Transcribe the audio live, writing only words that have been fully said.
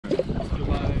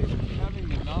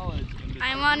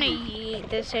want to yeet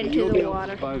this into the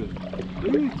water. Look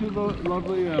at these two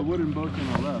lovely wooden boats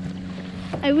on the left.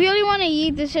 I really want to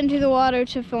yeet this into the water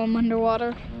to film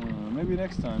underwater. Maybe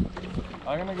next time.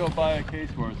 I'm gonna go buy a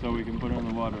case for it so we can put it in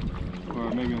the water,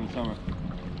 or maybe in the summer.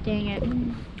 Dang it!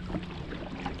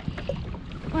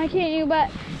 Why can't you buy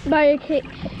a case?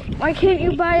 Why can't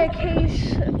you buy a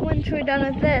case once we're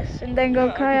done with this and then go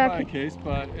kayaking? I could buy a case,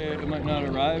 but it might not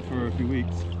arrive for a few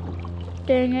weeks.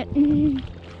 Dang it!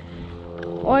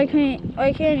 Why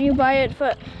can't you buy it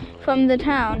from the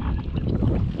town?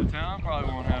 The town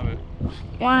probably won't have it.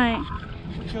 Why?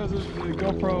 Because the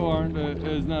GoPro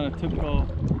is not a typical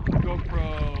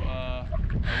GoPro. A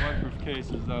waterproof case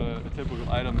is not a typical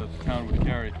item that the town would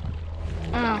carry.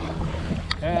 Oh.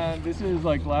 And this is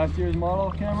like last year's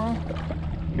model camera,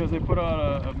 because they put out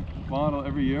a model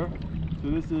every year. So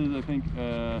this is, I think,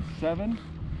 7,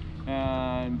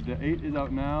 and the 8 is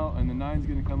out now, and the 9 is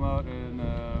going to come out in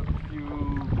a few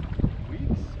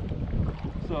weeks.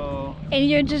 So. And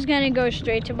you're just going to go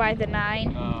straight to buy the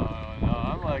 9? No,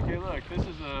 I'm like, hey, look, this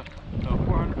is a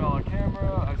 $400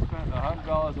 camera. I spent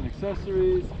 $100 in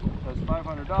accessories. That's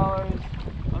 $500.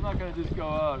 I'm not gonna just go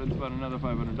out and spend another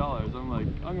 $500. I'm like,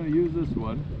 I'm gonna use this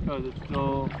one because it's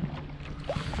still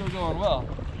going well.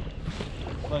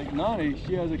 Like Nani,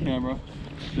 she has a camera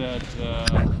that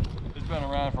has been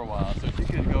around for a while, so she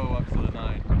could go up to the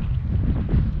 9.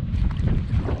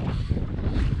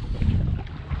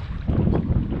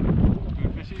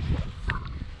 Good fishy?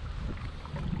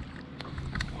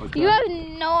 You have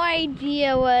no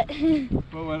idea what.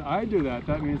 But when I do that,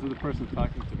 that means that the person's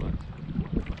talking too much.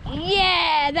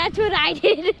 Yeah, that's what I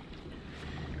did.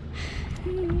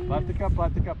 Platica,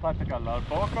 platica, platica, la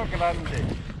boca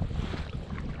grande.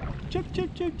 Chip,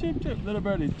 chip, chip, chip, chip, little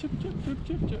birdie. Chip, chip, chip,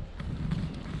 chip, chip.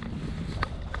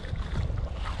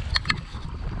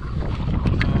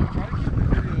 So try to keep the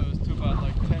videos to about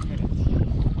like 10 minutes.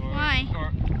 Why?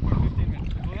 Or 15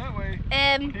 minutes. Well, that way.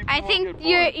 I think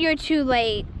you're too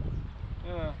late.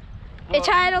 Yeah. Well, it's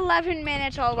at 11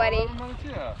 minutes already. 11 minutes,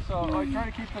 yeah. So I try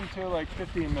to keep them to like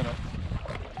 15 minutes.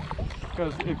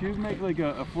 Because if you make like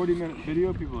a 40-minute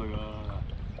video, people are like, oh,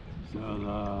 so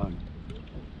long.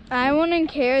 I wouldn't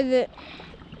care that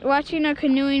watching a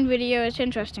canoeing video is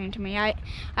interesting to me.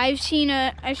 I've seen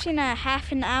a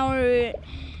half an hour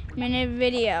minute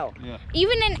video. Yeah.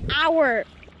 Even an hour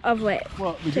of it.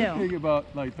 Well, the good thing about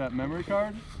like that memory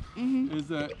card is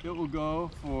that it will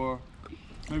go for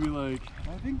maybe like,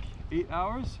 I think 8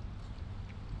 hours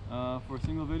for a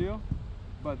single video.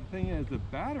 But the thing is, the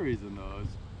batteries in those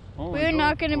only we're go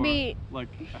not going to for be like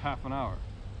a half an hour.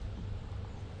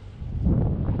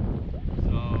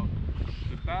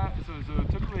 So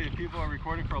typically if people are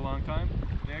recording for a long time,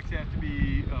 they actually have to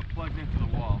be plugged into the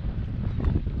wall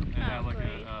and have like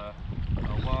a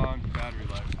long battery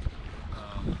life.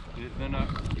 They're not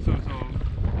so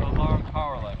a long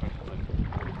power life, I should say.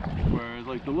 Whereas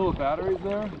like the little batteries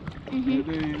there,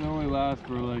 they only last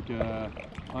for like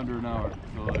under an hour,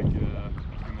 so like a few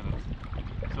minutes.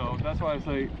 So that's why I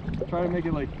say try to make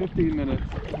it like 15 minutes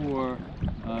for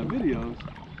videos,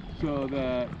 so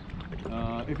that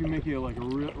if you make it like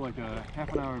a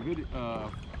half an hour video,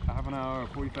 half an hour or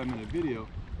 45-minute video,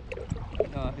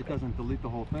 it doesn't delete the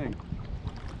whole thing.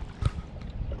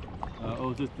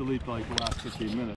 It'll just delete like the last 15 minutes.